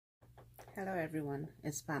Hello everyone,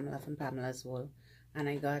 it's Pamela from Pamela's World, and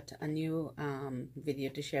I got a new video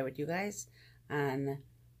to share with you guys. And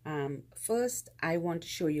first I want to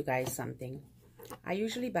show you guys something. I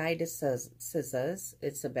usually buy this scissors.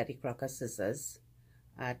 It's a Betty Crocker scissors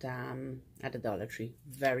at the Dollar Tree.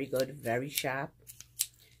 Very good, very sharp.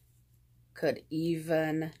 Could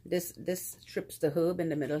even this strips the herb in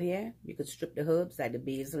the middle here. You could strip the herbs like the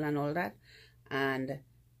basil and all that. And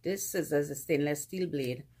this scissors is stainless steel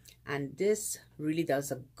blade, and this really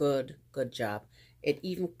does a good job. It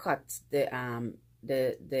even cuts the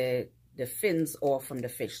fins off from the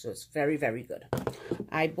fish, so it's very good.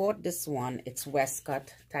 I bought this one. It's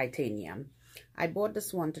Westcott Titanium. I bought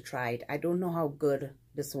this one to try it. I don't know how good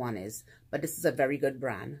this one is, but this is a very good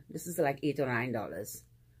brand. This is like $8 or $9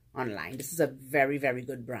 online. This is a very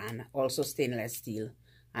good brand. Also stainless steel,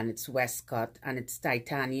 and it's Westcott, and it's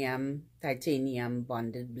titanium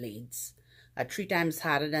bonded blades. 3 times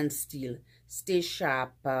harder than steel. Stay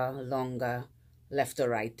sharp longer, left or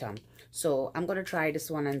right thumb. So I'm gonna try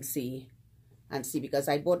this one and see because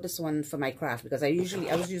I bought this one for my craft, because I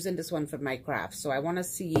was using this one for my craft. So I want to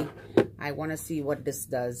see what this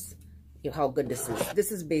does, how good this is.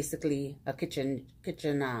 This is basically a kitchen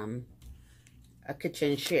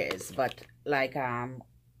shears, but like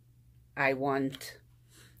I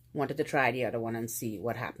wanted to try the other one and see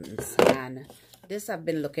what happens. And this, I've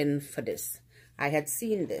been looking for this. I had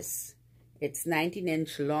seen this. It's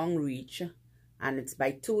 19-inch long reach, and it's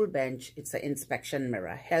by Tool Bench. It's an inspection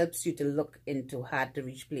mirror. Helps you to look into hard to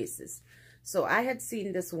reach places. So I had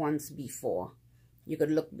seen this once before. You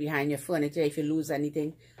could look behind your furniture if you lose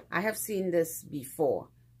anything. I have seen this before,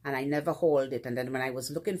 and I never hauled it. And then when I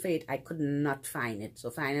was looking for it, I could not find it. So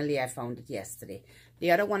finally I found it yesterday.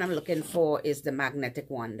 The other one I'm looking for is the magnetic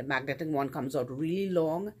one. The magnetic one comes out really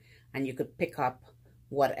long, and you could pick up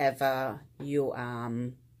whatever you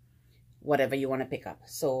want to pick up.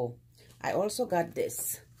 So I also got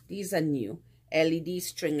this. These are new LED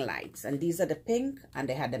string lights, and these are the pink, and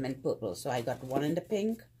they had them in purple. So I got one in the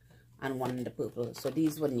pink and one in the purple. So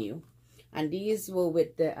these were new, and these were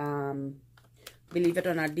with the believe it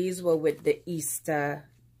or not, these were with the Easter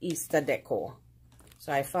decor.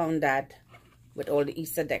 So I found that with all the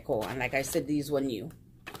Easter decor, and like I said, these were new.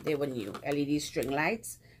 They were new LED string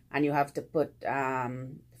lights, and you have to put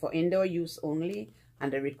for indoor use only,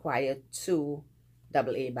 and they require 2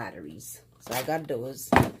 AA batteries. So I got those,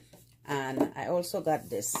 and I also got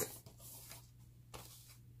this.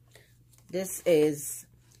 This is,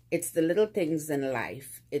 it's the little things in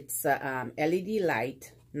life. It's a LED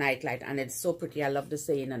light, night light, and it's so pretty. I love the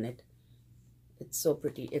saying on it. It's so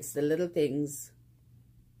pretty. It's the little things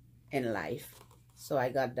in life. So I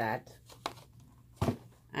got that.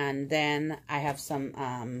 And then I have some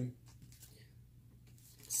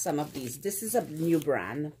of these. This is a new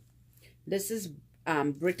brand. This is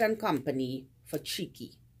Brit & Company for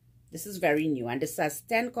Cheeky. This is very new, and this has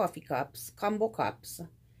 10 coffee cups, combo cups,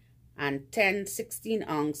 and 10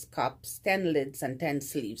 16-ounce cups, 10 lids, and 10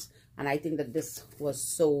 sleeves. And I think that this was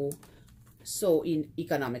so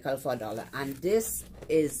economical for $1. And this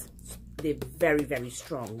is the very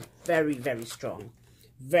strong, very strong,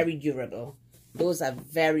 very durable. Those are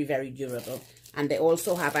very durable. And they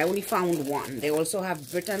also have, I only found one, they also have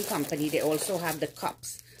Brit & Company. They also have the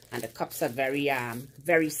cups, and the cups are very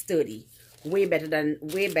sturdy. Way better than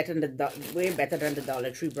the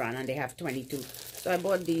Dollar Tree brand, and they have 22. So I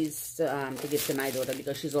bought these to give to my daughter,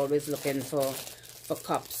 because she's always looking for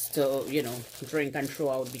cups to, you know, drink and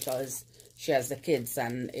throw out, because she has the kids,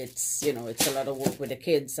 and it's, you know, it's a lot of work with the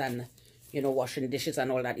kids, and, you know, washing dishes and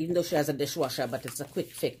all that. Even though she has a dishwasher, but it's a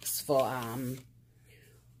quick fix for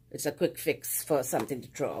something to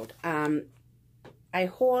throw out. I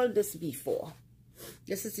hauled this before.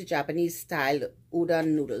 This is the Japanese style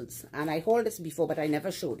udon noodles, and I hauled this before, but I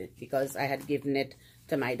never showed it because I had given it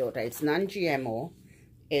to my daughter. It's non-GMO,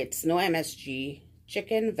 it's no MSG,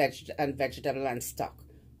 chicken, vegetable and stock.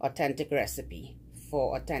 Authentic recipe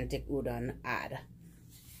for authentic udon ad.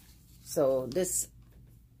 So this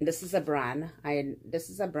is a brand. This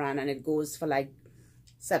is a brand, and it goes for like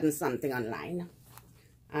 7 something online.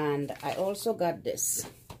 And I also got this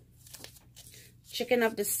Chicken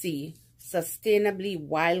of the Sea Sustainably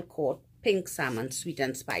Wild Caught Pink Salmon Sweet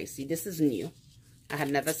and Spicy. This is new. I had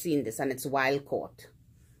never seen this, and it's wild caught.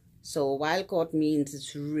 So wild caught means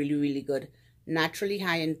it's really good. Naturally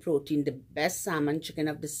high in protein, the best salmon, chicken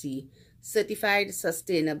of the sea, certified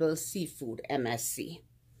sustainable seafood, MSC.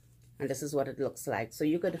 And this is what it looks like. So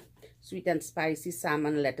you could sweet and spicy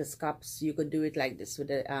salmon lettuce cups. You could do it like this with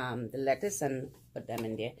the lettuce and put them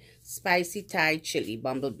in there. Spicy Thai chili,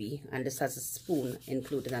 bumblebee, and this has a spoon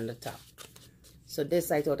included on the top. So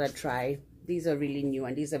this I thought I'd try. These are really new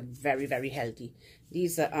and these are very, very healthy.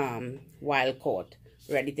 These are wild caught,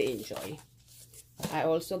 ready to enjoy. I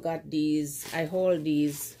also got these. I hauled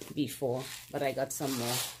these before, but I got some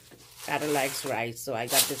more. Ada likes rice, so I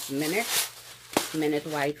got this minute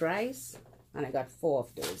white rice, and I got 4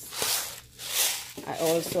 of those. I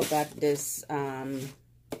also got this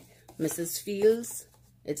Mrs. Fields.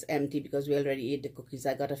 It's empty because we already ate the cookies.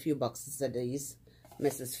 I got a few boxes of these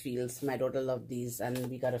Mrs. Fields. My daughter loved these, and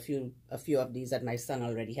we got a few of these that my son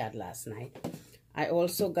already had last night. I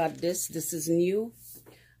also got this. This is new,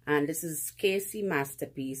 and this is Casey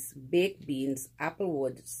Masterpiece baked beans,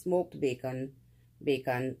 applewood, smoked bacon,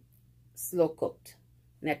 slow cooked,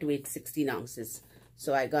 net weight 16 ounces.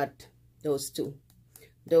 So I got those 2.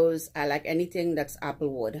 Those, I like anything that's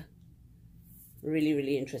applewood. Really,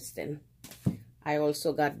 really interesting. I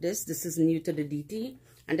also got this. This is new to the DT,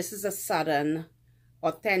 and this is a southern,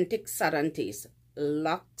 authentic southern taste.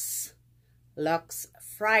 Lux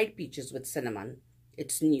fried peaches with cinnamon.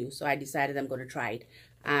 It's new, so I decided I'm going to try it.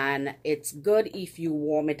 And it's good if you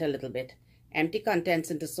warm it a little bit. Empty contents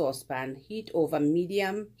into saucepan. Heat over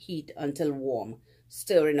medium heat until warm.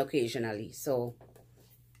 Stirring occasionally. So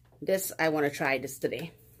this, I want to try this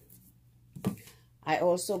today. I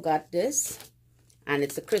also got this, and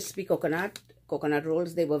it's a crispy coconut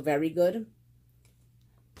rolls. They were very good.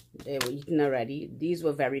 They were eaten already. These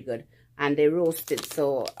were very good, and they roasted.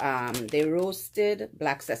 So they roasted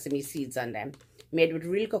black sesame seeds on them, made with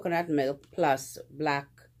real coconut milk plus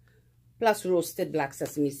roasted black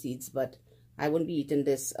sesame seeds. But I wouldn't be eating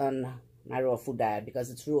this on my raw food diet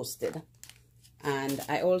because it's roasted. And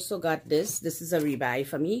I also got this. This is a rebuy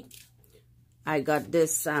for me. I got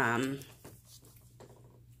this. I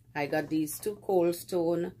got these 2 Cold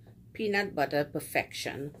Stone Peanut Butter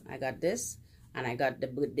Perfection. I got this, and I got the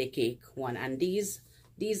birthday cake one. And these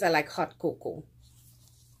are like hot cocoa.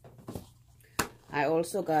 I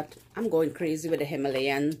also got, I'm going crazy with the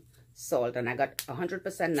Himalayan salt, and I got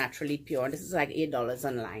 100% naturally pure. This is like $8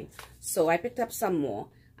 online. So I picked up some more.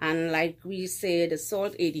 And like we say, the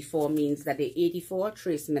salt 84 means that there are 84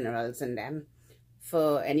 trace minerals in them.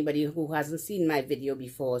 For anybody who hasn't seen my video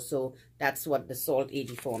before, so that's what the salt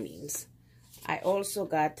 84 means. I also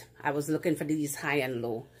got, I was looking for these high and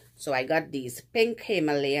low, so I got these pink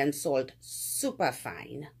Himalayan salt super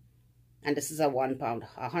fine, and this is a 1 pound,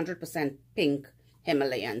 100% pink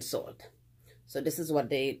Himalayan salt. So this is what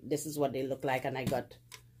they look like, and I got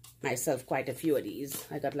myself quite a few of these.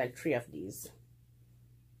 I got like 3 of these.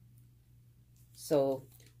 So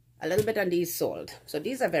a little bit on these salt. So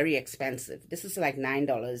these are very expensive. This is like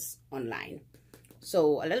 $9 online.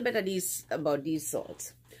 So a little bit of these, about these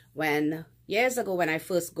salts. When years ago, when I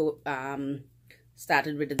first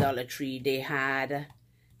started with the Dollar Tree, they had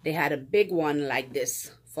a big one like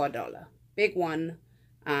this for $1. Big one.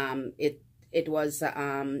 It was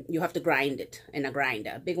you have to grind it in a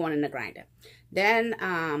grinder. Big one in a grinder. Then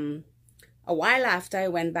a while after, I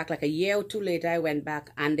went back, like a year or 2 later, I went back,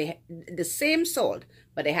 and they the same salt,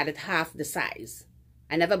 but they had it half the size.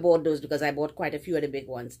 I never bought those because I bought quite a few of the big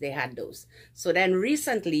ones. They had those. So then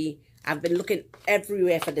recently, I've been looking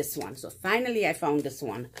everywhere for this one. So finally, I found this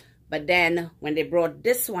one. But then when they brought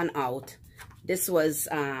this one out, this was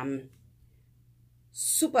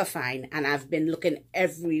super fine, and I've been looking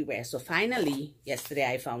everywhere. So finally,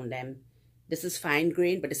 yesterday I found them. This is fine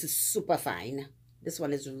grain, but this is super fine. This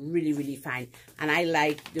one is really, really fine. And I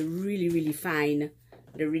like the really, really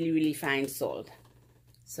fine salt.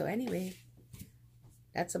 So anyway,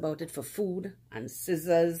 that's about it for food and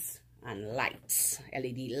scissors and lights,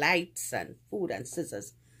 LED lights and food and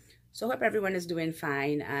scissors. So hope everyone is doing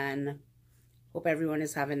fine, and hope everyone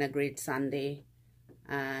is having a great Sunday,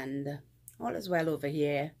 and all is well over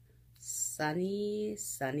here. Sunny,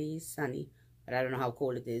 sunny, sunny, but I don't know how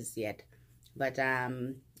cold it is yet. But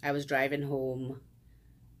I was driving home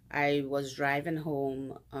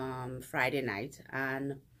Friday night,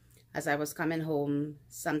 and as I was coming home,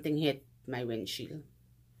 something hit my windshield.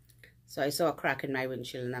 So I saw a crack in my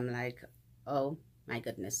windshield, and I'm like, oh my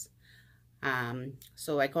goodness.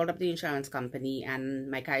 So I called up the insurance company,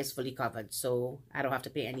 and my car is fully covered, so I don't have to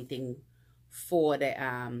pay anything for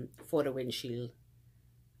the windshield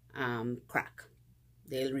crack.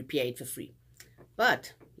 They'll repair it for free.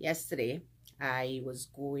 But yesterday I was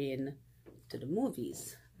going to the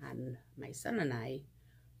movies, and my son and I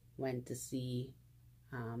went to see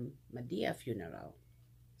Madea Funeral.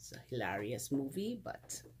 It's a hilarious movie,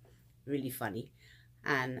 but really funny.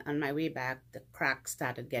 And on my way back, the crack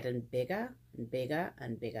started getting bigger and bigger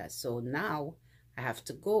and bigger. So now I have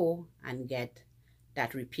to go and get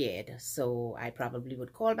that repaired. So I probably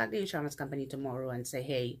would call back the insurance company tomorrow and say,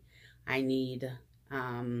 hey, I need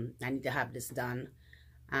I need to have this done.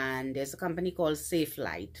 And there's a company called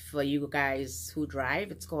Safelite. For you guys who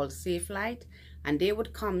drive, it's called Safelite, and they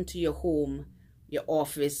would come to your home, your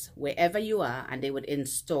office, wherever you are, and they would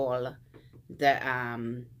install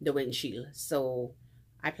the windshield. So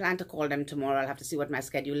I plan to call them tomorrow. I'll have to see what my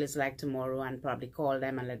schedule is like tomorrow and probably call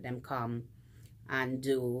them and let them come and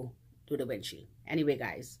do the windshield. Anyway,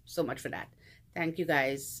 guys, so much for that. Thank you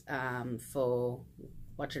guys for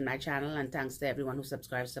watching my channel, and thanks to everyone who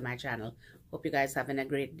subscribes to my channel. Hope you guys having a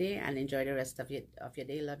great day and enjoy the rest of your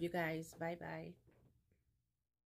day. Love you guys. Bye bye.